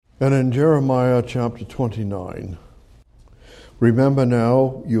And in Jeremiah chapter 29, remember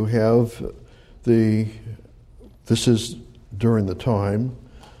now you have this is during the time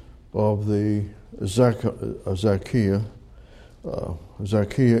of the Zacchaeus.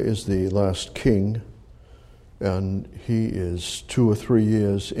 Zacchaeus is the last king, and he is 2 or 3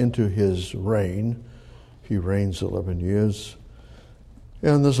 years into his reign. He reigns 11 years,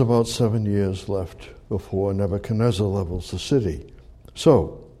 and there's about 7 years left before Nebuchadnezzar levels the city.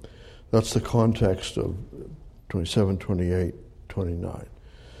 So, that's the context of 27, 28, 29.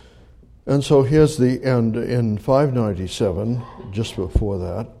 And so here's the end. In 597, just before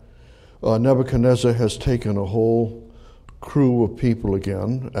that, Nebuchadnezzar has taken a whole crew of people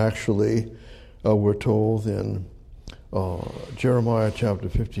again. Actually, we're told in Jeremiah chapter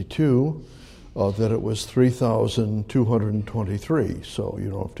 52 that it was 3,223. So you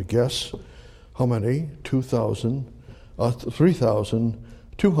don't have to guess how many.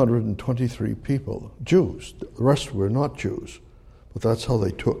 3,223 people, Jews. The rest were not Jews, but that's how they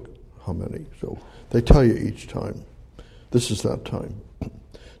took how many. So they tell you each time. This is that time.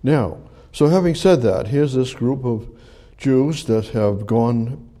 Now, so having said that, here's this group of Jews that have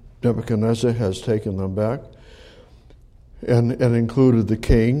gone. Nebuchadnezzar has taken them back and included the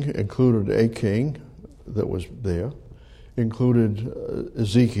king, included a king that was there, included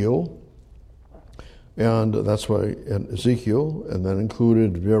Ezekiel, and that's why Ezekiel, and then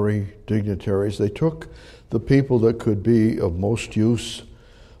included very dignitaries. They took the people that could be of most use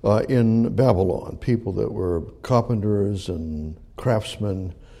in Babylon, people that were carpenters and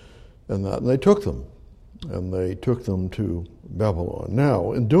craftsmen and that, and they took them. And they took them to Babylon.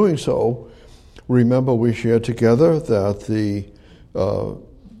 Now, in doing so, remember we shared together that the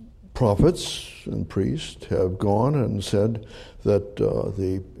prophets and priests have gone and said that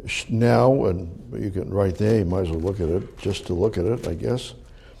now, and you can right there, you might as well look at it, just to look at it, I guess.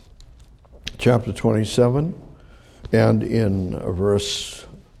 Chapter 27, and in verse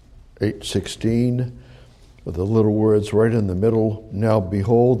 8:16, the little words right in the middle, now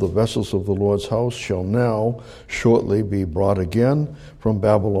behold, the vessels of the Lord's house shall now shortly be brought again from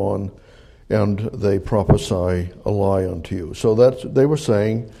Babylon, and they prophesy a lie unto you. So that they were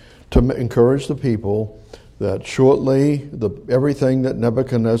saying to encourage the people that shortly everything that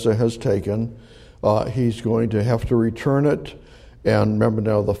Nebuchadnezzar has taken, he's going to have to return it. And remember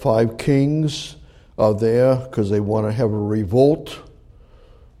now, the 5 kings are there because they want to have a revolt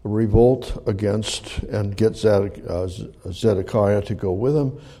against and get Zedekiah to go with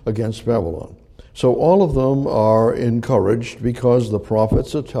him against Babylon. So all of them are encouraged because the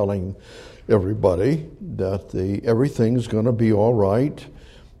prophets are telling everybody that everything's going to be all right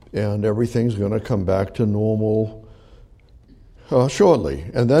and everything's going to come back to normal shortly.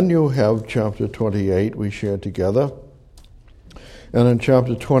 And then you have chapter 28 we shared together. And in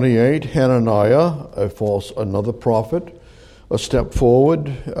chapter 28, Hananiah, another prophet, stepped forward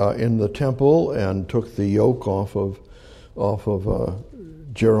in the temple and took the yoke off of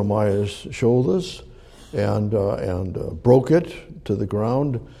Jeremiah's shoulders and broke it to the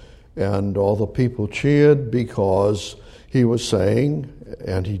ground, and all the people cheered because he was saying,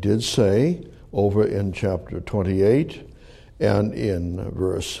 and he did say over in chapter 28 and in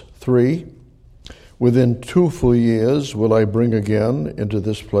verse 3, within 2 full years will I bring again into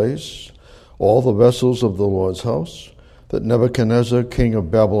this place all the vessels of the Lord's house that Nebuchadnezzar, king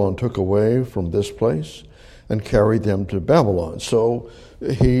of Babylon, took away from this place and carried them to Babylon. So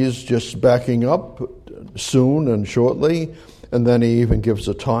he's just backing up soon and shortly, and then he even gives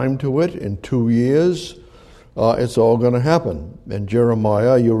a time to it. In 2 years, it's all going to happen. And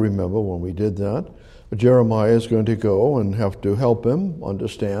Jeremiah, you'll remember when we did that, Jeremiah is going to go and have to help him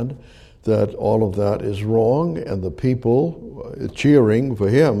understand that all of that is wrong, and the people cheering for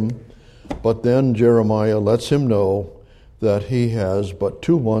him. But then Jeremiah lets him know that he has but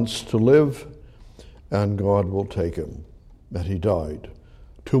 2 months to live, and God will take him. That he died.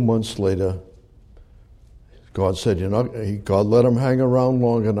 2 months later, God said, God let him hang around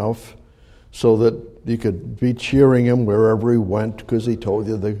long enough so that you could be cheering him wherever he went because he told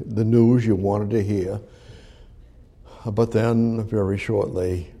you the news you wanted to hear. But then, very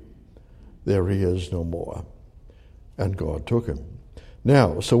shortly, there he is no more. And God took him.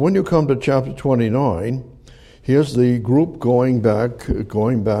 Now, so when you come to chapter 29, here's the group going back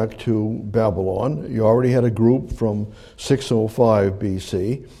to Babylon. You already had a group from 605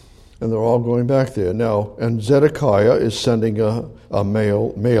 BC, and they're all going back there. Now, and Zedekiah is sending a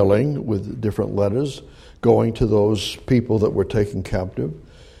mailing with different letters going to those people that were taken captive.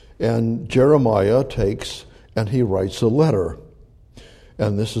 And Jeremiah takes and he writes a letter.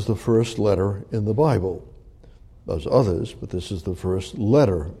 And this is the first letter in the Bible. There's others, but this is the first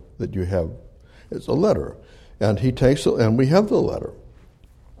letter that you have. It's a letter. And he takes it, and we have the letter.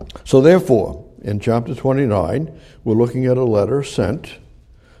 So therefore, in chapter 29, we're looking at a letter sent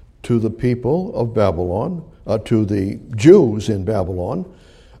to the people of Babylon, to the Jews in Babylon,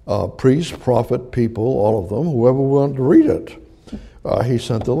 priests, prophet, people, all of them, whoever wanted to read it. He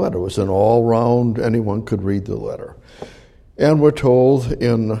sent the letter. It was an all-round, anyone could read the letter. And we're told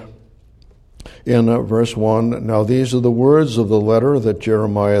in verse 1, now these are the words of the letter that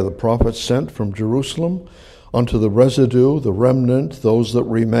Jeremiah the prophet sent from Jerusalem unto the residue, the remnant, those that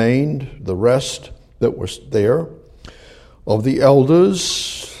remained, the rest that was there, of the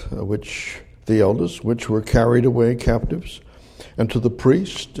elders, which were carried away captives, and to the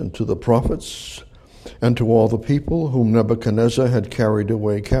priests, and to the prophets, and to all the people whom Nebuchadnezzar had carried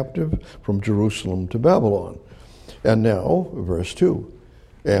away captive from Jerusalem to Babylon. And now, verse 2,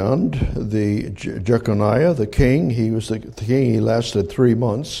 and the Jeconiah, the king, he was the king, he lasted 3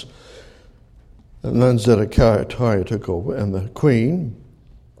 months, and then Zedekiah took over, and the queen,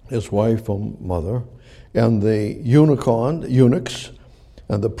 his wife and mother, and the eunuchs,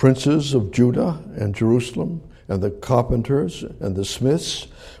 and the princes of Judah and Jerusalem, and the carpenters and the smiths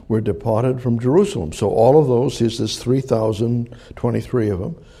were departed from Jerusalem. So all of those, there's 3,023 of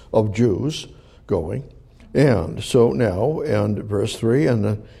them, of Jews going. And so now, and verse 3,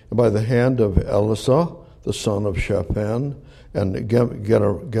 and by the hand of Elisha, the son of Shaphan, and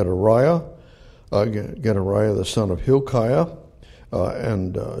Gedaliah, the son of Hilkiah,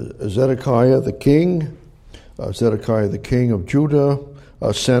 and Zedekiah the king of Judah,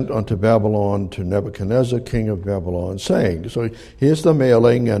 sent unto Babylon to Nebuchadnezzar, king of Babylon, saying. So here's the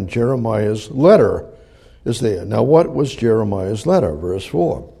mailing, and Jeremiah's letter is there. Now what was Jeremiah's letter? Verse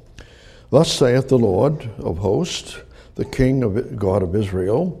 4. Thus saith the Lord of hosts, the King of God of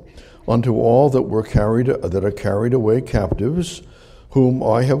Israel, unto all that are carried away captives, whom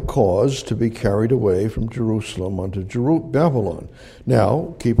I have caused to be carried away from Jerusalem unto Babylon.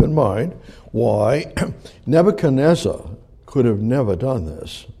 Now, keep in mind why Nebuchadnezzar could have never done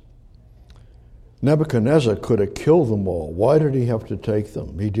this. Nebuchadnezzar could have killed them all. Why did he have to take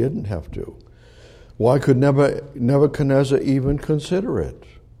them? He didn't have to. Why could Nebuchadnezzar even consider it?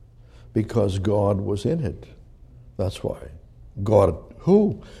 Because God was in it. That's why. God,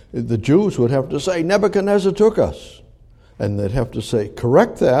 who? The Jews would have to say, Nebuchadnezzar took us. And they'd have to say,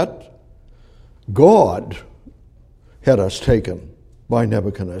 correct that. God had us taken by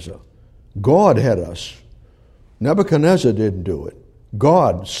Nebuchadnezzar. God had us. Nebuchadnezzar didn't do it.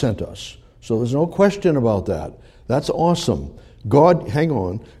 God sent us. So there's no question about that. That's awesome. God, hang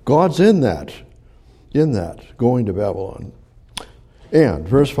on, God's in that, going to Babylon. And,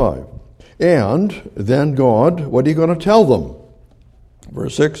 verse 5, and then God, what are you going to tell them?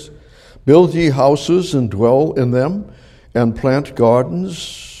 Verse 6, build ye houses and dwell in them, and plant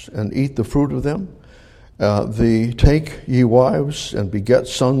gardens and eat the fruit of them. Take ye wives and beget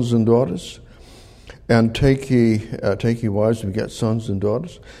sons and daughters, and take ye wives and beget sons and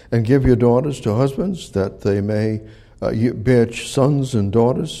daughters, and give your daughters to husbands, that they may bear sons and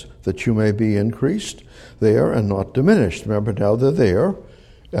daughters, that you may be increased there and not diminished. Remember, now they're there,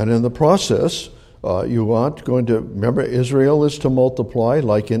 and in the process, you aren't going to, remember, Israel is to multiply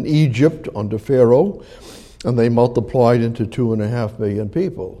like in Egypt under Pharaoh, and they multiplied into 2.5 million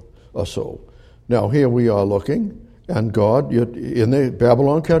people or so. Now here we are looking, and God, in the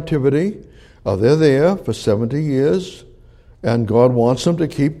Babylon captivity, they're there for 70 years, and God wants them to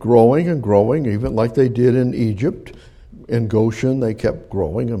keep growing and growing, even like they did in Egypt. In Goshen, they kept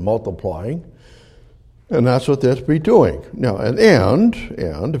growing and multiplying. And that's what they're to be doing. Now,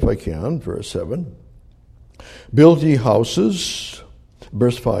 and if I can, verse 7, build ye houses,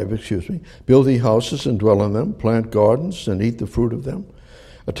 verse 5, build ye houses and dwell in them, plant gardens and eat the fruit of them,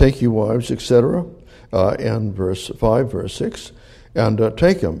 take ye wives, etc. And verse 5, verse 6, and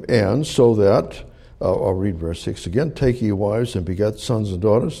take them, and so that, I'll read verse 6 again, take ye wives and beget sons and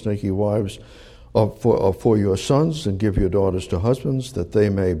daughters, take ye wives for your sons, and give your daughters to husbands, that they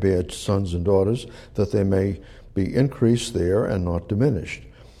may bear sons and daughters, that they may be increased there and not diminished.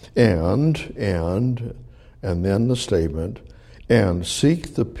 And then the statement, and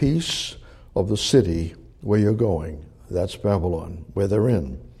seek the peace of the city where you're going. That's Babylon, where they're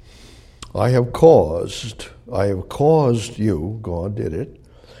in. I have caused you, God did it,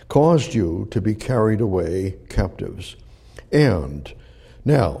 caused you to be carried away captives. And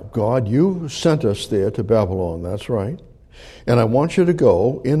now, God, you sent us there to Babylon, that's right. And I want you to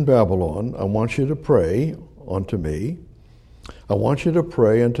go in Babylon. I want you to pray unto me. I want you to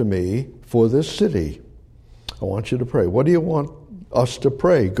pray unto me for this city. I want you to pray. What do you want us to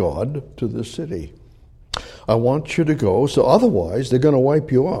pray, God, to this city? I want you to go, so otherwise they're going to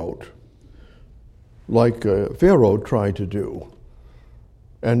wipe you out, like Pharaoh tried to do.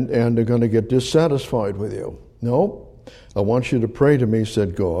 And they're going to get dissatisfied with you. No, I want you to pray to me,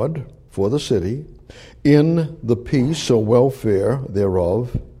 said God, for the city. In the peace or welfare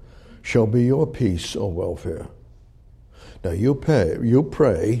thereof shall be your peace or welfare. Now you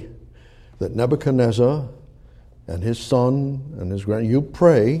pray that Nebuchadnezzar and his son and his you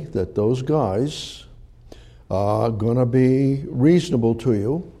pray that those guys are going to be reasonable to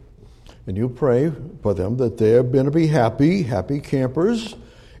you, and you pray for them that they're going to be happy campers,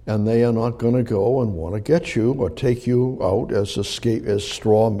 and they are not going to go and want to get you or take you out as a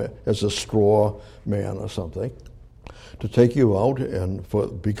straw man or something, to take you out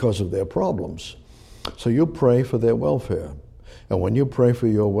because of their problems. So you pray for their welfare. And when you pray for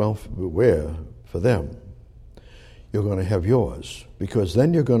your welfare for them, you're going to have yours. Because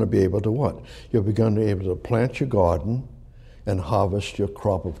then you're going to be able to what? You're going to be able to plant your garden and harvest your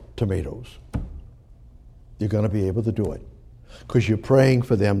crop of tomatoes. You're going to be able to do it. Because you're praying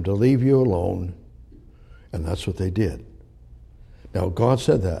for them to leave you alone. And that's what they did. Now, God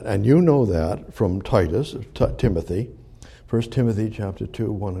said that. And you know that from Timothy. 1 Timothy chapter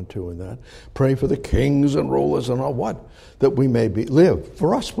 2, 1 and 2 in that. Pray for the kings and rulers and all what? That we may live.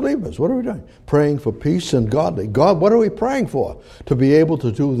 For us believers, what are we doing? Praying for peace and godly. God, what are we praying for? To be able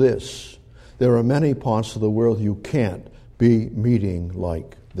to do this. There are many parts of the world you can't be meeting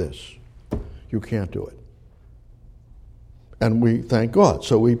like this. You can't do it. And we thank God.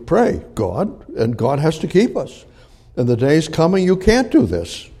 So we pray, God, and God has to keep us. And the day's coming you can't do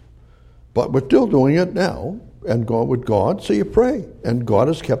this. But we're still doing it now. And go with God, so you pray. And God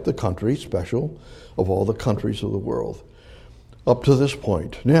has kept the country special of all the countries of the world up to this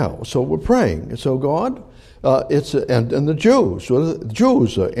point. Now, so we're praying. So God, and the Jews. The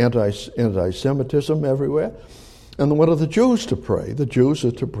Jews are anti-Semitism everywhere. And what are the Jews to pray? The Jews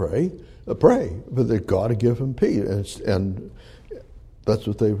are to pray, but that God to give them peace. And that's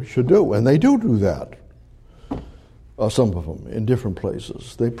what they should do. And they do that. Some of them in different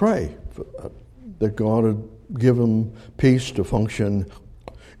places. They pray that God would give them peace to function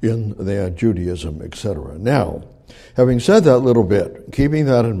in their Judaism, etc. Now, having said that little bit, keeping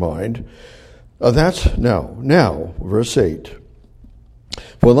that in mind, that's now, verse 8.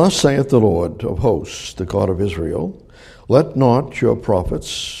 For thus saith the Lord of hosts, the God of Israel, let not your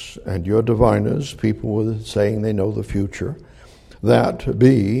prophets and your diviners, people saying they know the future, that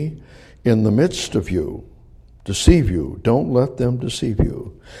be in the midst of you, deceive you. Don't let them deceive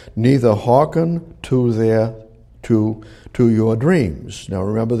you. Neither hearken to your dreams. Now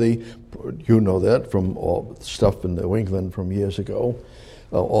remember you know that from all stuff in New England from years ago,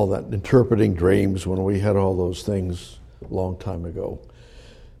 all that interpreting dreams when we had all those things a long time ago.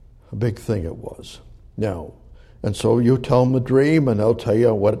 A big thing it was. Now, and so you tell them the dream and they'll tell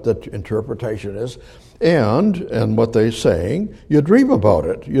you what the interpretation is. And what they're saying, you dream about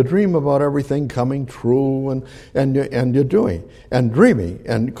it. You dream about everything coming true, and you're doing and dreaming,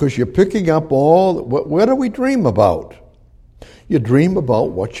 and because you're picking up what do we dream about? You dream about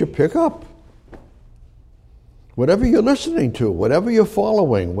what you pick up. Whatever you're listening to, whatever you're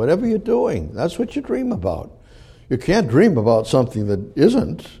following, whatever you're doing, that's what you dream about. You can't dream about something that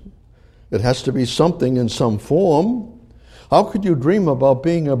isn't. It has to be something in some form. How could you dream about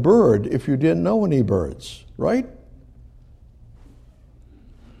being a bird if you didn't know any birds, right?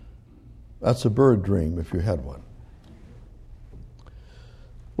 That's a bird dream if you had one.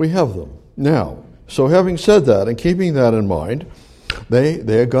 We have them. Now, so having said that and keeping that in mind,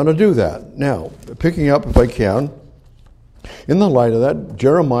 they're going to do that. Now, picking up, if I can, in the light of that,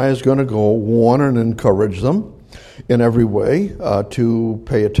 Jeremiah is going to go warn and encourage them in every way to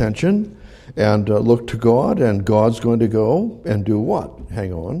pay attention and look to God, and God's going to go and do what?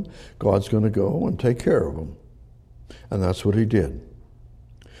 Hang on. God's going to go and take care of them. And that's what he did.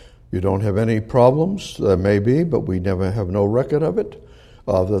 You don't have any problems, there may be, but we never have no record of it,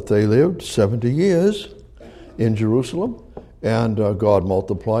 that they lived 70 years in Jerusalem, and God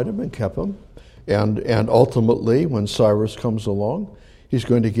multiplied them and kept them. And ultimately, when Cyrus comes along, he's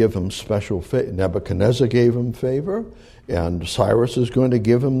going to give him special favor. Nebuchadnezzar gave him favor, and Cyrus is going to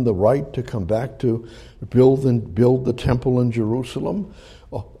give him the right to come back to build the temple in Jerusalem.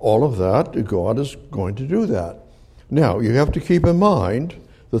 All of that, God is going to do that. Now, you have to keep in mind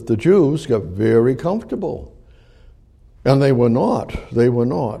that the Jews got very comfortable. And they were not.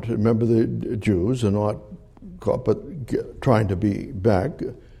 Remember, the Jews are not trying to be back.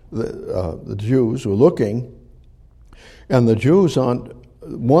 The Jews were looking, and the Jews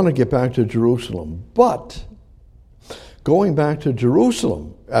want to get back to Jerusalem. But going back to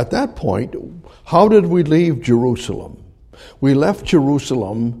Jerusalem at that point, how did we leave Jerusalem? We left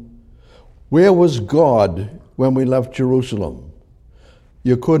Jerusalem. Where was God when we left Jerusalem?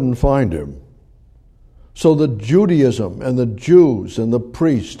 You couldn't find him. So the Judaism and the Jews and the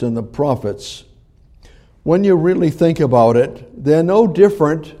priests and the prophets, when you really think about it, they're no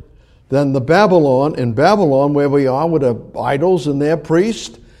different than in Babylon where we are with the idols and their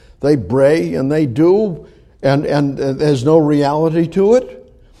priests. They pray and they do, and there's no reality to it.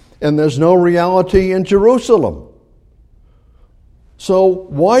 And there's no reality in Jerusalem. So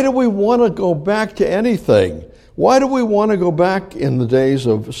why do we want to go back to anything? Why do we want to go back in the days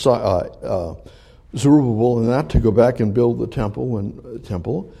of Zerubbabel and that, to go back and build the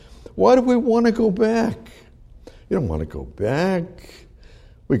temple? Why do we want to go back? You don't want to go back.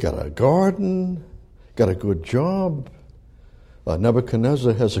 We got a garden, got a good job.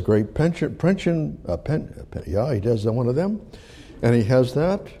 Nebuchadnezzar has a great pension. He does one of them, and he has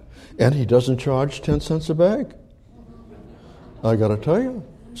that, and he doesn't charge 10 cents a bag. I got to tell you,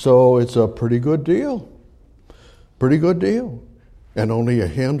 so it's a pretty good deal, and only a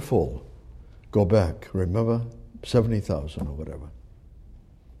handful go back. Remember, 70,000 or whatever.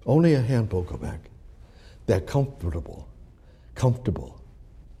 Only a handful go back. They're comfortable.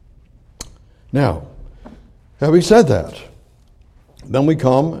 Now, having said that, then we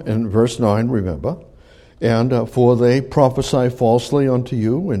come in verse 9, remember, and for they prophesy falsely unto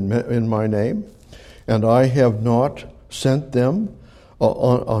you in my name, and I have not sent them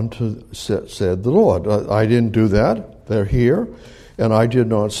said the Lord. I didn't do that. They're here, and I did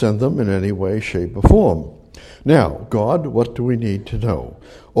not send them in any way, shape, or form. Now, God, what do we need to know?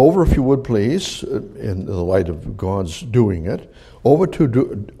 Over, if you would please, in the light of God's doing it, over to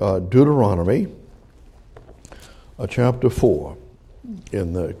Deuteronomy, chapter 4.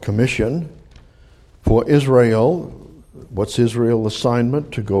 In the commission for Israel, what's Israel's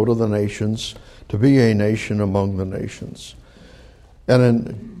assignment? To go to the nations, to be a nation among the nations. And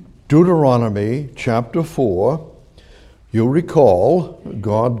in Deuteronomy chapter 4, you recall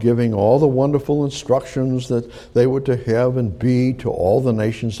God giving all the wonderful instructions that they were to have and be to all the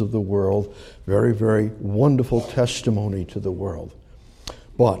nations of the world. Very, very wonderful testimony to the world.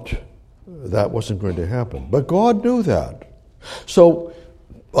 But that wasn't going to happen. But God knew that. So,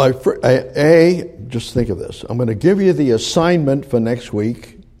 just think of this. I'm going to give you the assignment for next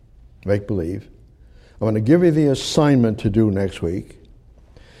week, make believe. I'm going to give you the assignment to do next week,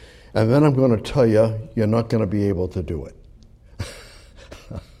 and then I'm going to tell you you're not going to be able to do it.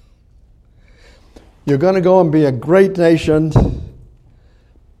 You're going to go and be a great nation,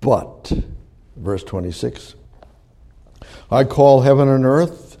 but, verse 26, I call heaven and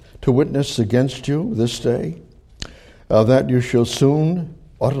earth to witness against you this day, that you shall soon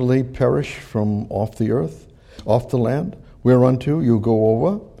utterly perish from off the earth, off the land, whereunto you go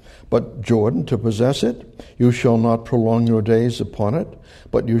over, but Jordan to possess it. You shall not prolong your days upon it,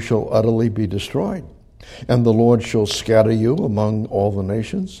 but you shall utterly be destroyed. And the Lord shall scatter you among all the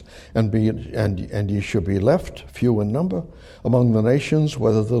nations, and ye shall be left, few in number, among the nations,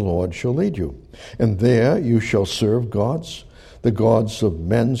 whither the Lord shall lead you. And there you shall serve gods, the gods of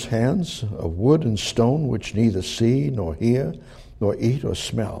men's hands, of wood and stone, which neither see, nor hear, nor eat, or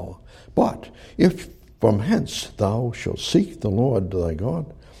smell. But if from hence thou shalt seek the Lord thy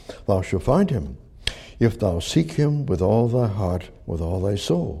God, thou shalt find him, if thou seek him with all thy heart, with all thy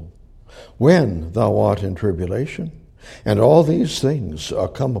soul. When thou art in tribulation, and all these things are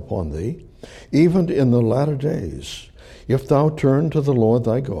come upon thee, even in the latter days, if thou turn to the Lord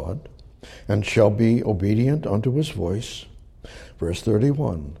thy God, and shall be obedient unto his voice. Verse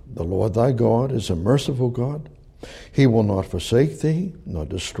 31, the Lord thy God is a merciful God. He will not forsake thee, nor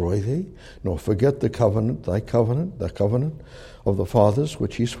destroy thee, nor forget the covenant of the fathers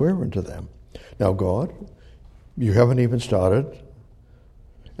which he sware unto them. Now God, you haven't even started.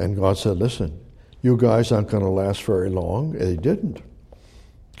 And God said, listen, you guys aren't going to last very long. They didn't,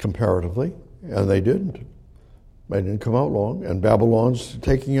 comparatively, and they didn't. They didn't come out long, and Babylon's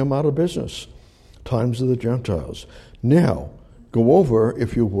taking them out of business. Times of the Gentiles. Now, go over,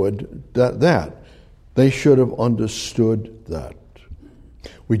 if you would, that. They should have understood that.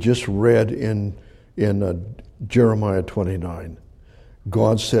 We just read in Jeremiah 29.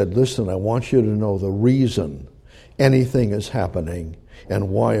 God said, listen, I want you to know the reason anything is happening and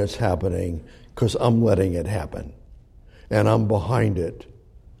why it's happening, because I'm letting it happen. And I'm behind it.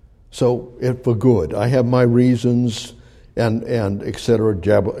 So, for good. I have my reasons, and et cetera,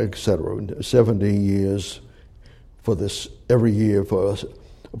 70 years for this, every year. For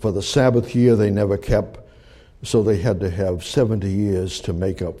the Sabbath year, they never kept, so they had to have 70 years to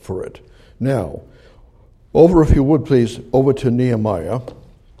make up for it. Now, over, if you would please, over to Nehemiah,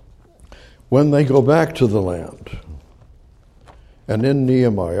 when they go back to the land. And in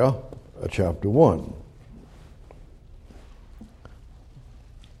Nehemiah chapter 1.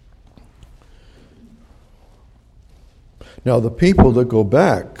 Now the people that go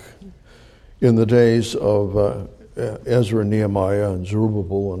back in the days of Ezra and Nehemiah and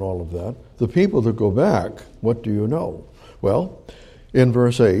Zerubbabel and all of that, the people that go back, what do you know? Well, in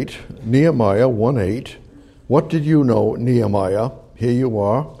verse 8, Nehemiah 1:8, what did you know, Nehemiah? Here you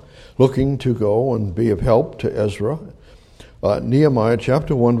are, looking to go and be of help to Ezra. Nehemiah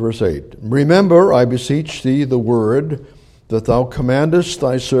chapter 1, verse 8. Remember, I beseech thee, the word that thou commandest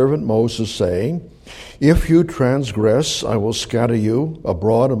thy servant Moses, saying, if you transgress, I will scatter you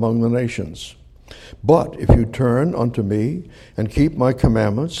abroad among the nations. But if you turn unto me and keep my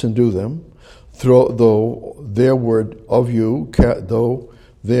commandments and do them, though there were of you cast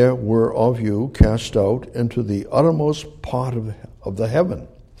out into the uttermost part of the heaven,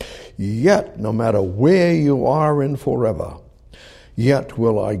 yet no matter where you are in forever, yet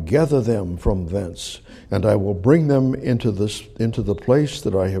will I gather them from thence, and I will bring them into the place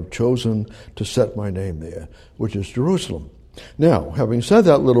that I have chosen to set my name there, which is Jerusalem. Now, having said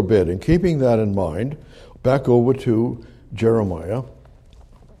that little bit and keeping that in mind, back over to Jeremiah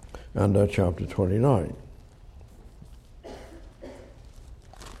and chapter 29.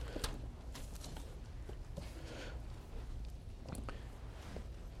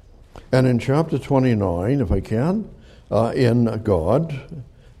 And in chapter 29, if I can, in God.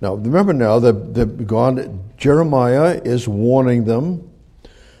 Now, remember now that Jeremiah is warning them,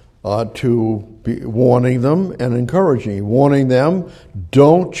 warning them and encouraging, warning them,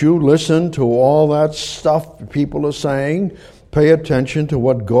 don't you listen to all that stuff people are saying. Pay attention to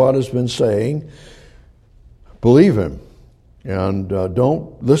what God has been saying. Believe him. And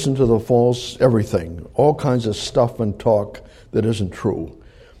don't listen to the false everything, all kinds of stuff and talk that isn't true.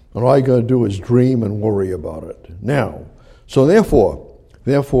 And all you got to do is dream and worry about it. Now, so therefore,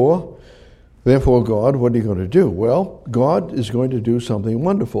 God, what are you going to do? Well, God is going to do something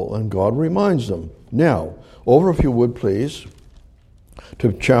wonderful, and God reminds them. Now, over, if you would, please,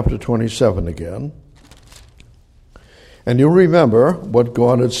 to chapter 27 again. And you'll remember what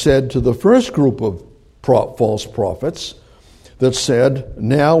God had said to the first group of false prophets that said,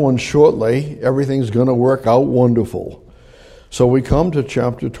 now and shortly, everything's going to work out wonderful. So we come to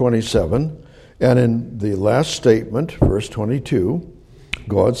chapter 27, and in the last statement, verse 22,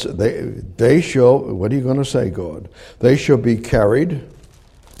 God said, they shall, what are you going to say, God? They shall be carried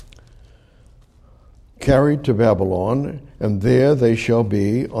to Babylon, and there they shall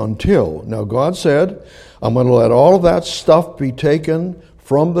be until. Now God said, I'm going to let all of that stuff be taken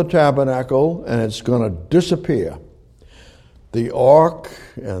from the tabernacle, and it's going to disappear. The ark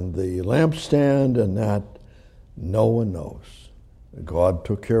and the lampstand and that, no one knows. God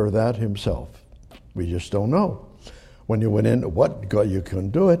took care of that himself. We just don't know. When you went in, what? God, you couldn't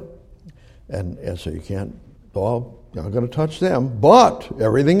do it. And so you can't, well, you're not going to touch them. But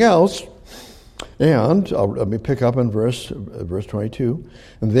everything else, and let me pick up in verse 22.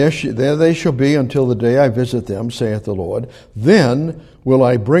 And there they shall be until the day I visit them, saith the Lord. Then will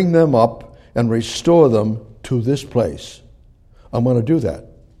I bring them up and restore them to this place. I'm going to do that.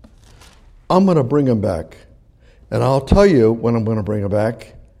 I'm going to bring them back. And I'll tell you when I'm going to bring them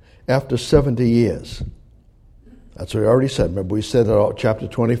back, after 70 years. That's what we already said. Remember, we said it chapter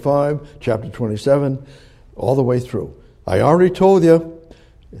 25, chapter 27, all the way through. I already told you,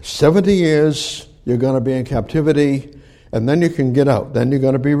 70 years you're going to be in captivity, and then you can get out. Then you're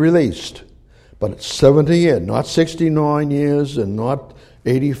going to be released. But it's 70 years, not 69 years and not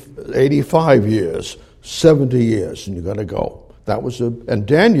 85 years, 70 years, and you're going to go. That was and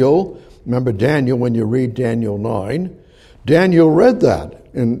Daniel, remember Daniel, when you read Daniel 9, Daniel read that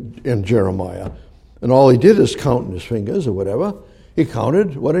in Jeremiah. And all he did is count his fingers or whatever. He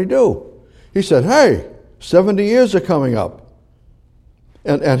counted. What did he do? He said, hey, 70 years are coming up.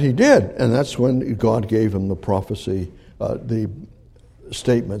 And he did. And that's when God gave him the prophecy, the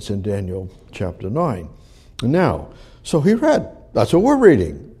statements in Daniel chapter 9. Now, so he read. That's what we're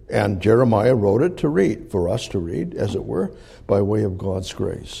reading. And Jeremiah wrote it to read, for us to read, as it were, by way of God's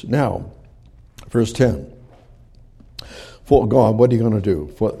grace. Now, verse 10. For God, what are you going to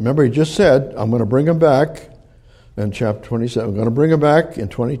do? Remember, he just said, I'm going to bring them back in chapter 27. I'm going to bring them back in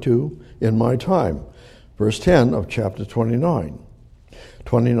 22 in my time. Verse 10 of chapter 29.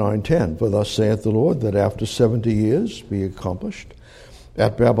 29:10. For thus saith the Lord, that after 70 years be accomplished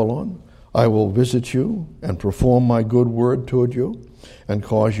at Babylon, I will visit you and perform my good word toward you and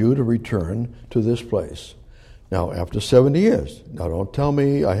cause you to return to this place. Now, after 70 years. Now, don't tell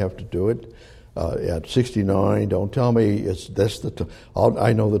me I have to do it at 69. Don't tell me it's this.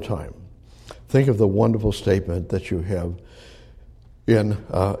 I know the time. Think of the wonderful statement that you have in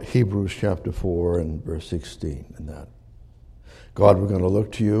Hebrews chapter 4 and verse 16 and that. God, we're going to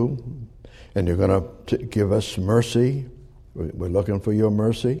look to you, and you're going to give us mercy. We're looking for your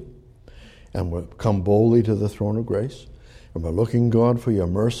mercy, and we'll come boldly to the throne of grace, and we're looking, God, for your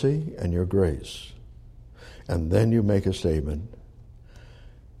mercy and your grace. And then you make a statement,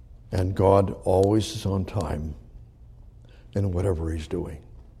 and God always is on time in whatever he's doing.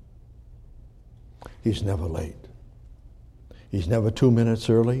 He's never late. He's never 2 minutes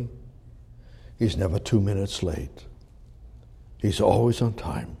early. He's never 2 minutes late. He's always on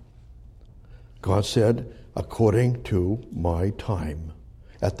time. God said, according to my time,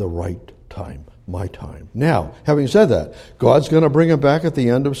 at the right time, my time. Now, having said that, God's going to bring him back at the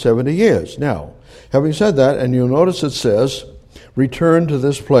end of 70 years. Now, having said that, and you'll notice it says, return to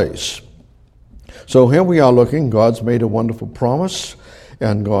this place. So here we are looking. God's made a wonderful promise,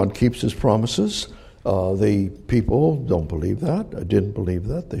 and God keeps his promises. The people don't believe that. I didn't believe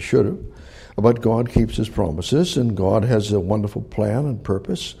that. They should have. But God keeps his promises, and God has a wonderful plan and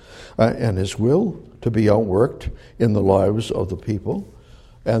purpose and his will to be outworked in the lives of the people.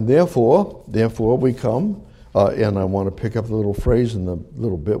 And therefore we come, and I want to pick up the little phrase in the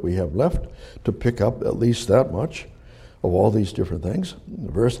little bit we have left, to pick up at least that much of all these different things.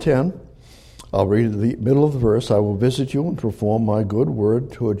 Verse 10, I'll read the middle of the verse. I will visit you and perform my good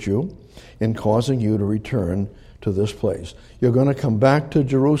word towards you in causing you to return to this place. You're going to come back to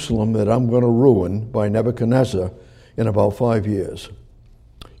Jerusalem that I'm going to ruin by Nebuchadnezzar in about 5 years.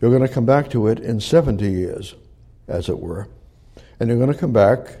 You're going to come back to it in 70 years, as it were. And you're going to come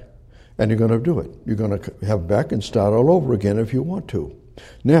back and you're going to do it. You're going to have back and start all over again if you want to.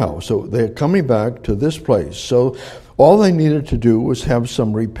 Now, so they're coming back to this place. So all they needed to do was have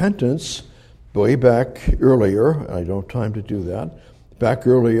some repentance way back earlier. I don't have time to do that. Back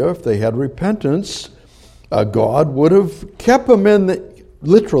earlier, if they had repentance, God would have kept them in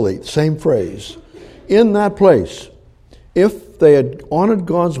literally, same phrase, in that place. If they had honored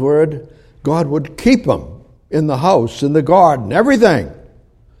God's word, God would keep them in the house, in the garden, everything.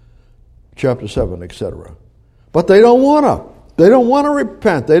 Chapter 7, etc. But they don't want to. They don't want to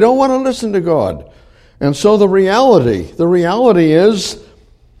repent. They don't want to listen to God. And so the reality is,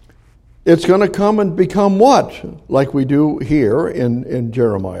 it's going to come and become what? Like we do here in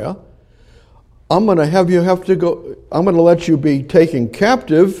Jeremiah. I'm going to let you be taken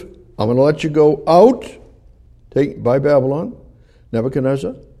captive. I'm going to let you go out by Babylon,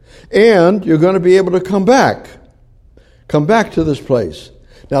 Nebuchadnezzar. And you're going to be able to come back to this place.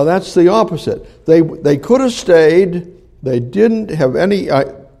 Now that's the opposite. They could have stayed. They didn't have any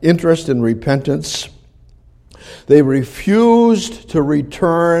interest in repentance. They refused to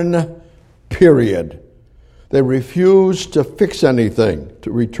return, period. They refused to fix anything,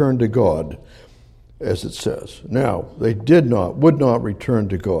 to return to God, as it says. Now, they would not return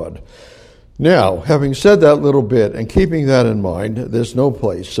to God. Now, having said that little bit and keeping that in mind, there's no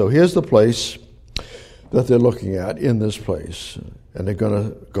place. So here's the place that they're looking at, in this place. And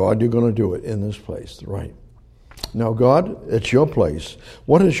God, you're going to do it in this place, right? Now, God, it's your place.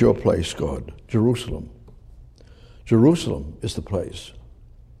 What is your place, God? Jerusalem. Jerusalem is the place.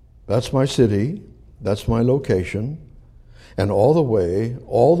 That's my city. That's my location. And all the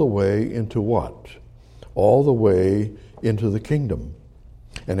way into what? All the way into the kingdom.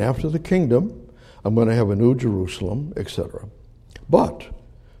 And after the kingdom, I'm going to have a new Jerusalem, etc. But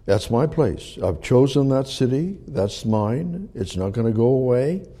that's my place. I've chosen that city. That's mine. It's not going to go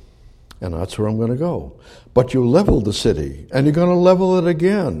away. And that's where I'm going to go. But you leveled the city, and you're going to level it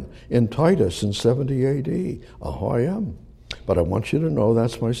again in Titus in 70 A.D. I am. But I want you to know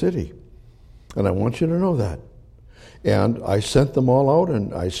that's my city. And I want you to know that. And I sent them all out,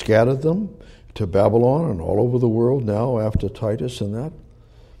 and I scattered them to Babylon and all over the world now after Titus and that,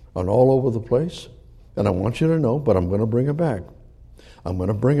 and all over the place. And I want you to know, but I'm going to bring them back. I'm going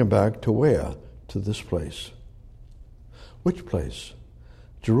to bring them back to where? To this place. Which place?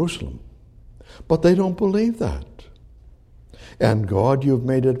 Jerusalem. But they don't believe that. And God, you've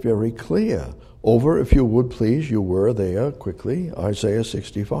made it very clear. Over, if you would please, you were there quickly, Isaiah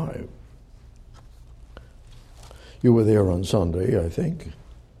 65. You were there on Sunday, I think.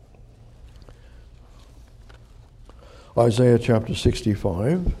 Isaiah chapter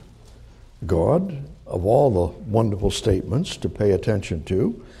 65. God, of all the wonderful statements to pay attention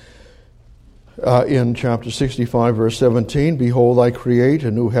to, in chapter 65, verse 17, behold, I create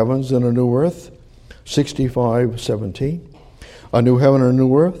a new heavens and a new earth. 65:17. A new heaven and a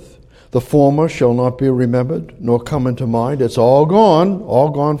new earth. The former shall not be remembered, nor come into mind. It's all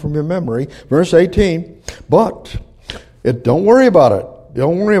gone from your memory. Verse 18. But don't worry about it.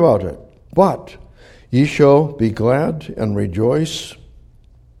 Don't worry about it. But ye shall be glad and rejoice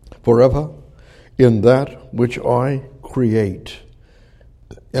forever in that which I create.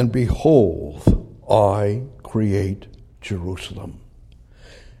 And behold, I create Jerusalem.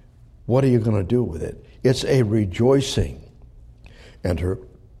 What are you going to do with it? It's a rejoicing, and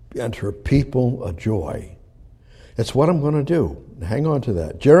her people a joy. It's what I'm going to do. Hang on to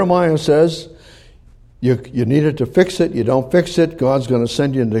that. Jeremiah says, you needed to fix it. You don't fix it, God's going to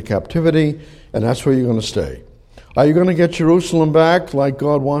send you into captivity, and that's where you're going to stay. Are you going to get Jerusalem back like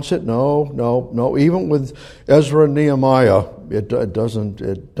God wants it? No. Even with Ezra and Nehemiah, it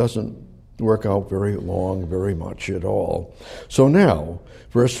doesn't work out very much at all. So now,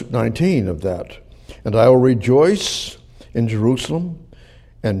 verse 19 of that, and I will rejoice in Jerusalem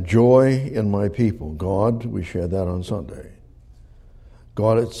and joy in my people. God, we shared that on Sunday.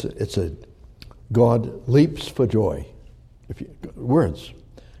 God, God leaps for joy. Words,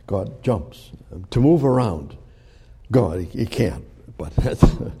 God jumps. To move around, God, he can't, but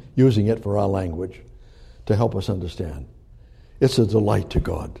using it for our language to help us understand. It's a delight to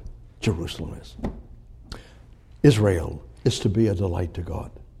God, Jerusalem is. Israel is to be a delight to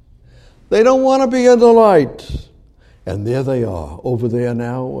God. They don't want to be a delight. And there they are, over there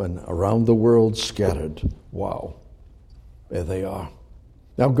now and around the world scattered. Wow. There they are.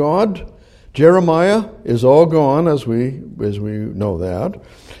 Now God, Jeremiah is all gone, as we know that.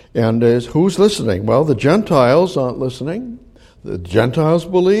 And who's listening? Well, the Gentiles aren't listening. The Gentiles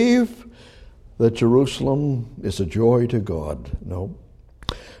believe that Jerusalem is a joy to God. No.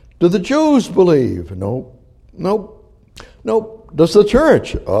 Do the Jews believe? No. Does the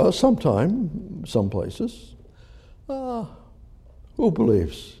church? Sometime, some places. Who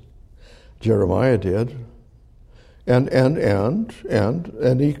believes? Jeremiah did. And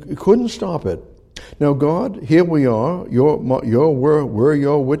he couldn't stop it. Now, God, here we are. We're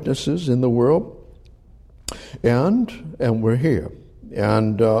your witnesses in the world, and we're here,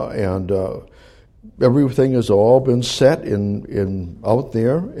 and everything has all been set in out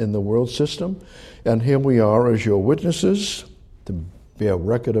there in the world system, and here we are as your witnesses to bear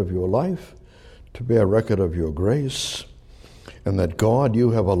record of your life, to bear record of your grace, and that God,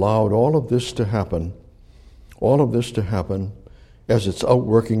 you have allowed all of this to happen as it's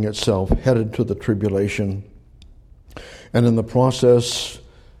outworking itself, headed to the tribulation. And in the process,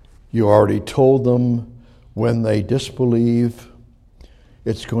 you already told them when they disbelieve,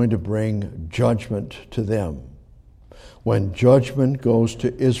 it's going to bring judgment to them. When judgment goes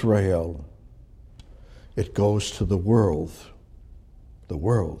to Israel, it goes to the world. The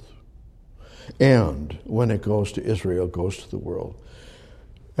world. And when it goes to Israel, it goes to the world.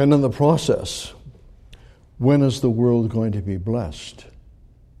 And in the process, when is the world going to be blessed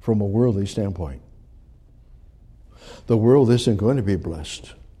from a worldly standpoint? The world isn't going to be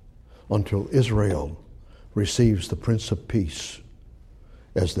blessed until Israel receives the Prince of Peace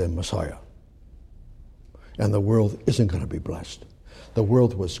as their Messiah. And the world isn't going to be blessed. The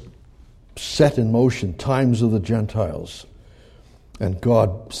world was set in motion, times of the Gentiles. And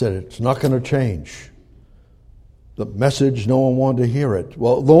God said it's not going to change. The message, no one wanted to hear it.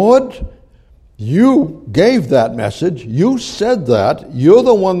 Well, Lord, you gave that message. You said that. You're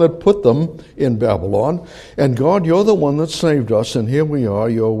the one that put them in Babylon. And God, you're the one that saved us. And here we are,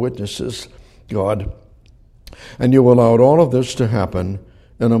 your witnesses, God. And you allowed all of this to happen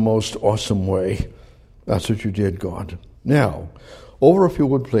in a most awesome way. That's what you did, God. Now, over, if you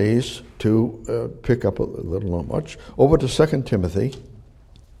would please, to pick up a little, not much, over to 2 Timothy.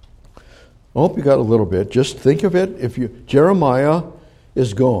 I hope you got a little bit. Just think of it. Jeremiah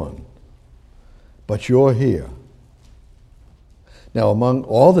is gone, but you're here. Now, among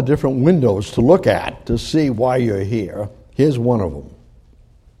all the different windows to look at to see why you're here, here's one of them.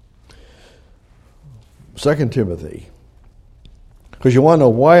 2 Timothy. Because you want to know,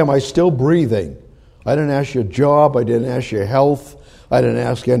 why am I still breathing? I didn't ask your job. I didn't ask your health. I didn't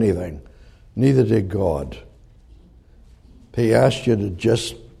ask anything. Neither did God. He asked you to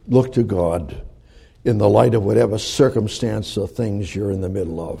just look to God in the light of whatever circumstance or things you're in the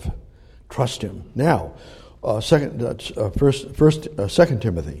middle of. Trust Him. Now, 2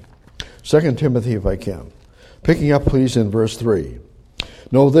 Timothy. 2 Timothy, if I can. Picking up, please, in verse 3.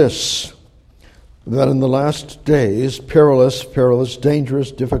 Know this, that in the last days, perilous,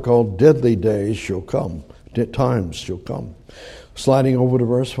 dangerous, difficult, deadly days shall come. Times shall come. Sliding over to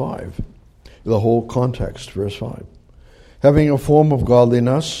verse 5. The whole context, verse 5. Having a form of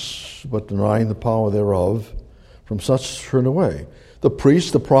godliness, but denying the power thereof, from such turn away. The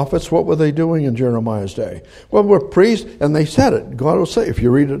priests, the prophets, what were they doing in Jeremiah's day? Well, we're priests, and they said it. God will say, if you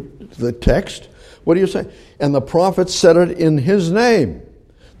read the text, what do you say? And the prophets said it in His name.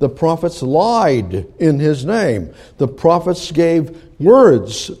 The prophets lied in his name. The prophets gave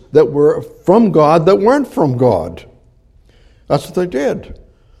words that were from God that weren't from God. That's what they did.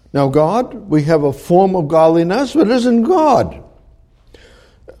 Now God, we have a form of godliness, but it isn't God.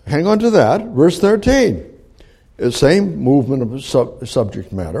 Hang on to that. Verse 13. The same movement of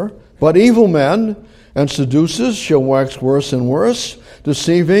subject matter. But evil men and seducers shall wax worse and worse,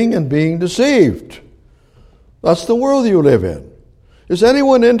 deceiving and being deceived. That's the world you live in. Is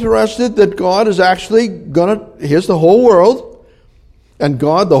anyone interested that God is actually going to, here's the whole world, and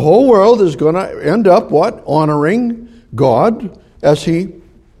God, the whole world is going to end up what? Honoring God as he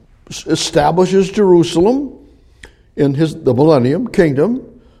establishes Jerusalem in the millennium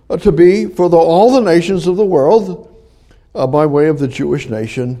kingdom to be for all the nations of the world by way of the Jewish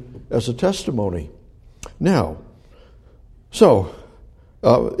nation as a testimony. Now, so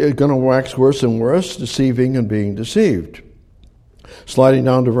it's going to wax worse and worse, deceiving and being deceived. Sliding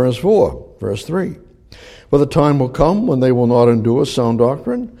down to verse 4, verse 3. For the time will come when they will not endure sound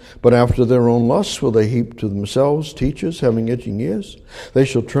doctrine, but after their own lusts will they heap to themselves teachers having itching ears. They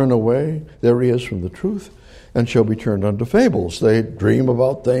shall turn away their ears from the truth, and shall be turned unto fables. They dream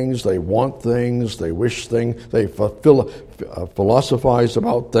about things, they want things, they wish things, they philosophize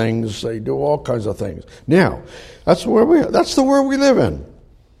about things, they do all kinds of things. Now, that's the world we live in.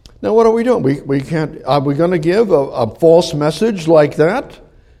 Now, what are we doing? We can't. Are we going to give a false message like that?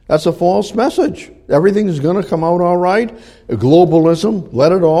 That's a false message. Everything's going to come out all right. Globalism,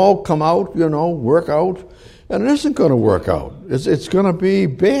 let it all come out, work out. And it isn't going to work out. It's going to be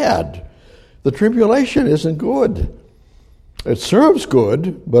bad. The tribulation isn't good. It serves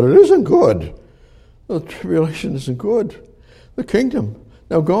good, but it isn't good. The tribulation isn't good. The kingdom.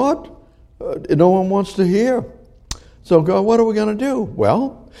 Now, God, no one wants to hear. So, God, what are we going to do?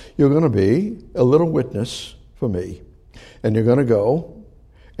 Well, you're going to be a little witness for me. And you're going to go.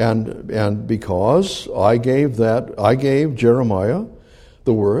 And because I gave Jeremiah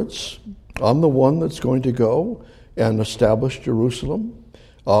the words, I'm the one that's going to go and establish Jerusalem.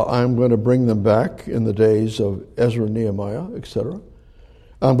 I'm going to bring them back in the days of Ezra, Nehemiah, etc.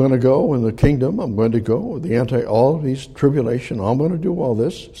 I'm going to go in the kingdom. I'm going to go with all of these tribulation. I'm going to do all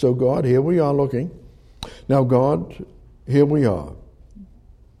this. So God, here we are looking. Now God, here we are.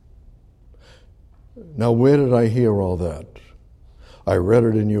 Now where did I hear all that? I read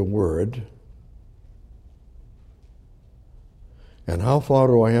it in your word. And how far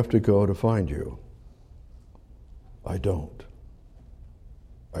do I have to go to find you? I don't.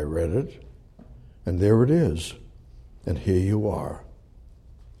 I read it, and there it is, and here you are.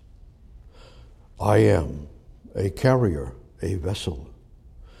 I am a carrier, a vessel,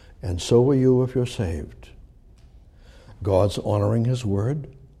 and so are you if you're saved. God's honoring his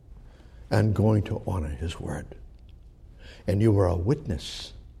word and going to honor his word. And you are a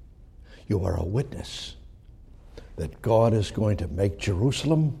witness. You are a witness that God is going to make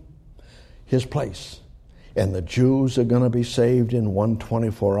Jerusalem his place. And the Jews are going to be saved in one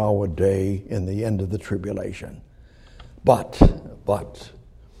 24-hour day in the end of the tribulation. But,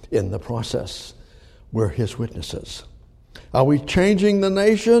 in the process, we're his witnesses. Are we changing the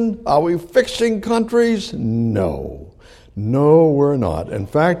nation? Are we fixing countries? No. No, we're not. In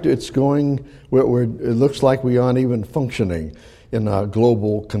fact, it looks like we aren't even functioning in a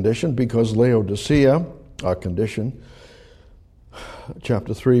global condition because Laodicea, our condition,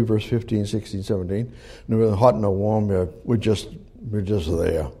 chapter 3, verse 15, 16, 17. No hot, no warm. We're just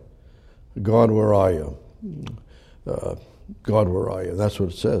there. God, where are you? God, where are you? That's what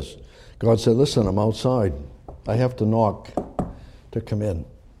it says. God said, listen, I'm outside. I have to knock to come in.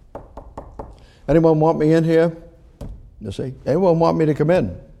 Anyone want me in here? You see? Anyone want me to come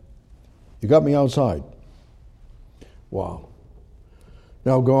in? You got me outside. Wow.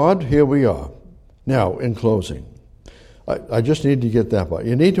 Now, God, here we are. Now, in closing, I just need to get that part.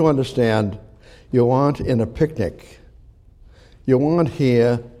 You need to understand you aren't in a picnic. You aren't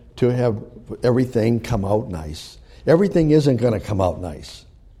here to have everything come out nice. Everything isn't going to come out nice.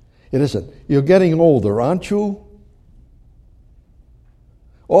 It isn't. You're getting older, aren't you?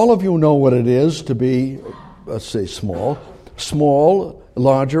 All of you know what it is to be, let's say, small,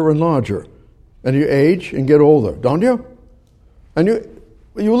 larger and larger. And you age and get older, don't you? And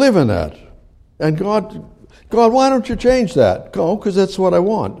you live in that. And God, why don't you change that? Oh, because that's what I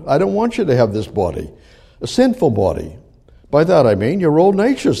want. I don't want you to have this body, a sinful body. By that I mean your old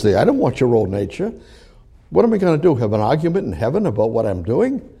nature's there. I don't want your old nature. What am I going to do? Have an argument in heaven about what I'm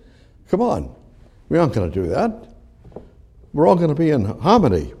doing? Come on. We aren't going to do that. We're all going to be in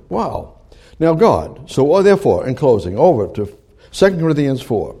harmony. Wow. Now God, so therefore, in closing, over to 2 Corinthians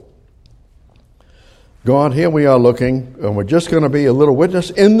 4. God, here we are looking, and we're just going to be a little witness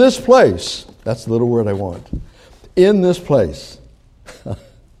in this place. That's the little word I want. In this place.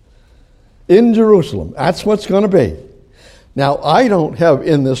 In Jerusalem. That's what's going to be. Now, I don't have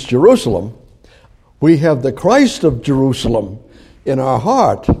in this Jerusalem. We have the Christ of Jerusalem in our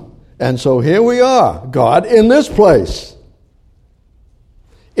heart. And so here we are, God, in this place.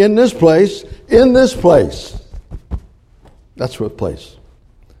 In this place, in this place. That's what place.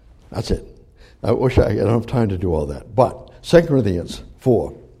 That's it. I wish I don't have time to do all that. But 2 Corinthians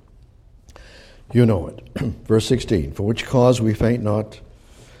 4, you know it. Verse 16, for which cause we faint not,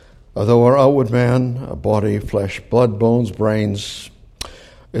 although our outward man, our body, flesh, blood, bones, brains,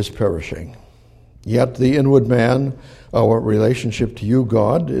 is perishing. Yet the inward man, our relationship to you,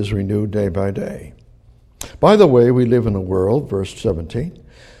 God, is renewed day by day. By the way, we live in a world, verse 17,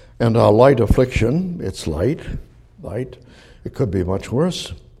 and our light affliction, it's light, it could be much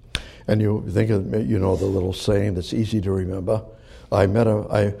worse. And you think of, you know, the little saying that's easy to remember.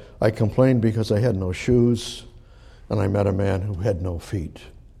 I complained because I had no shoes, and I met a man who had no feet.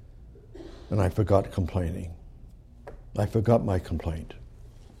 And I forgot complaining. I forgot my complaint.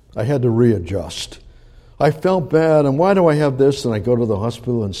 I had to readjust. I felt bad, and why do I have this? And I go to the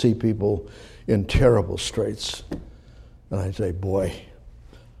hospital and see people in terrible straits. And I say, boy,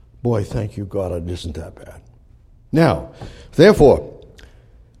 thank you, God, it isn't that bad. Now, therefore,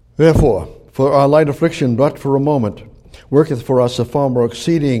 for our light affliction, but for a moment, worketh for us a far more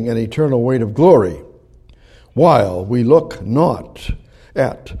exceeding and eternal weight of glory, while we look not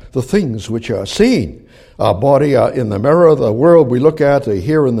at the things which are seen. Our body in the mirror, the world we look at, we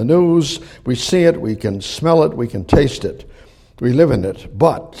hear in the news, we see it, we can smell it, we can taste it, we live in it.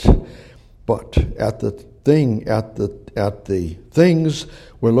 But at the things,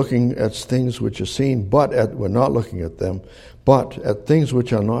 we're looking at things which are seen, we're not looking at them, but at things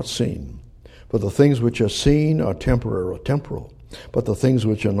which are not seen. For the things which are seen are temporal, but the things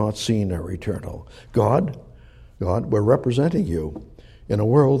which are not seen are eternal. God, we're representing you in a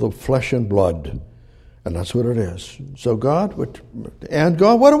world of flesh and blood, and that's what it is. So God, what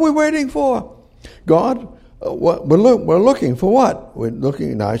are we waiting for? God, we're looking for what? We're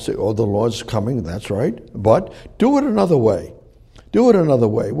looking, and I say, the Lord's coming, that's right, but do it another way. Do it another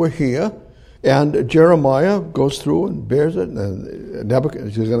way. We're here, and Jeremiah goes through and bears it, and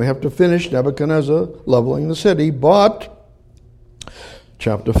he's going to have to finish Nebuchadnezzar leveling the city, but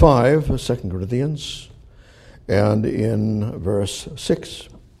chapter 5, 2 Corinthians, and in verse 6,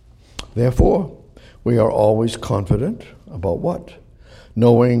 therefore, we are always confident about what?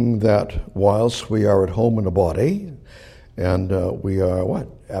 Knowing that whilst we are at home in the body, and we are what?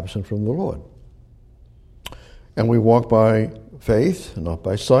 Absent from the Lord. And we walk by faith, not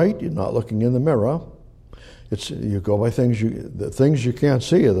by sight. You're not looking in the mirror. You go by things the things you can't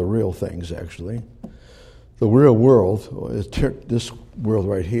see are the real things, actually. The real world, this world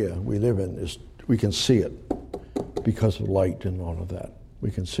right here we live in, we can see it because of light and all of that.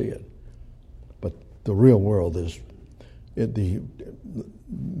 We can see it. But the real world is the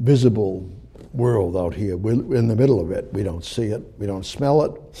visible world out here. We're in the middle of it. We don't see it. We don't smell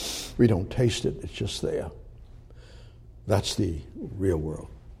it. We don't taste it. It's just there. That's the real world.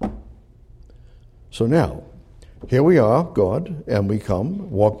 So now, here we are, God, and we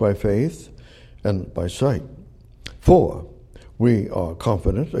come, walk by faith and by sight. For we are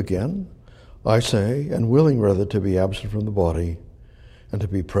confident, again, I say, and willing rather to be absent from the body and to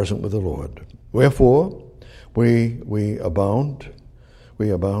be present with the Lord. Wherefore, we abound,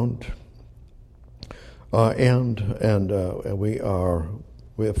 wherefore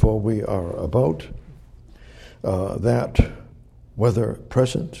we are about that, whether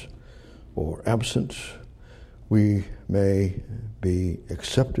present or absent, we may be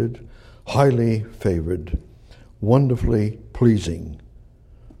accepted, highly favored, wonderfully pleasing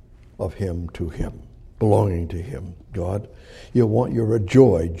of Him to Him, belonging to Him. God, you're a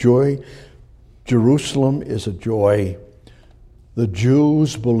joy. Joy, Jerusalem is a joy. The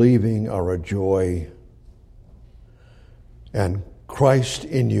Jews believing are a joy. And Christ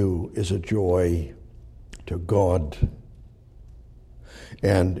in you is a joy to God.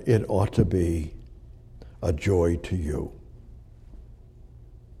 And it ought to be a joy to you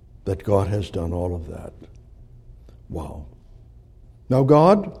that God has done all of that. Wow. Now,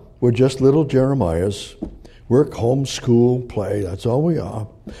 God, we're just little Jeremiahs. Work, home, school, play, that's all we are.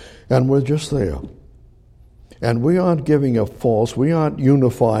 And we're just there. And we aren't we aren't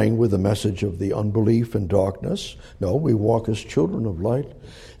unifying with the message of the unbelief and darkness. No, we walk as children of light,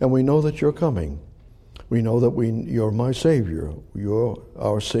 and we know that you're coming. We know that you're my Savior. You're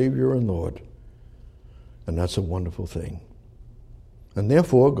our Savior and Lord. And that's a wonderful thing. And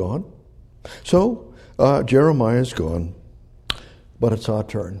therefore, God, so Jeremiah's gone, but it's our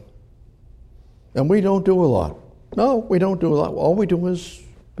turn. And we don't do a lot. No, we don't do a lot. All we do is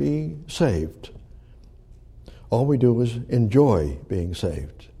be saved. All we do is enjoy being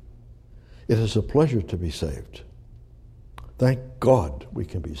saved. It is a pleasure to be saved. Thank God we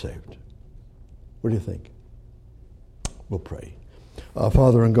can be saved. What do you think? We'll pray.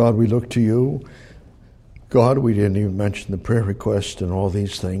 Father and God, we look to you. God, we didn't even mention the prayer request and all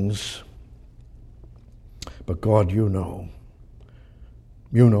these things. But God, you know.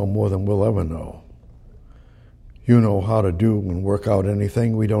 You know more than we'll ever know. You know how to do and work out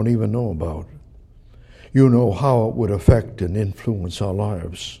anything we don't even know about. You know how it would affect and influence our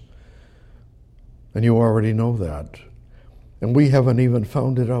lives. And you already know that. And we haven't even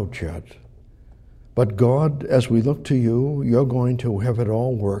found it out yet. But God, as we look to you, you're going to have it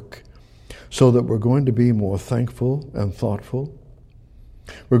all work so that we're going to be more thankful and thoughtful.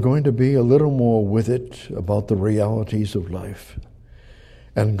 We're going to be a little more with it about the realities of life.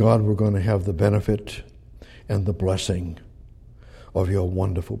 And God, we're going to have the benefit and the blessing of your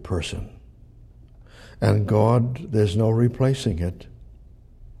wonderful person. And God, there's no replacing it.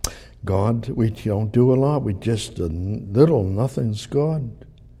 God, we don't do a lot. We just a little nothing's God.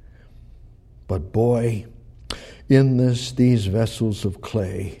 But boy, in these vessels of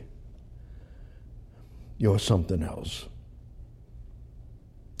clay, you're something else.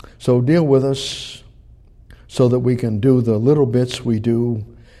 So deal with us so that we can do the little bits we do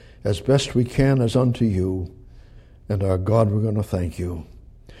as best we can as unto you. And our God, we're going to thank you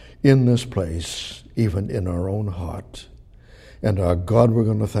in this place, even in our own heart. And our God, we're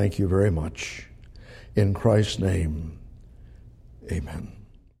going to thank you very much. In Christ's name, amen.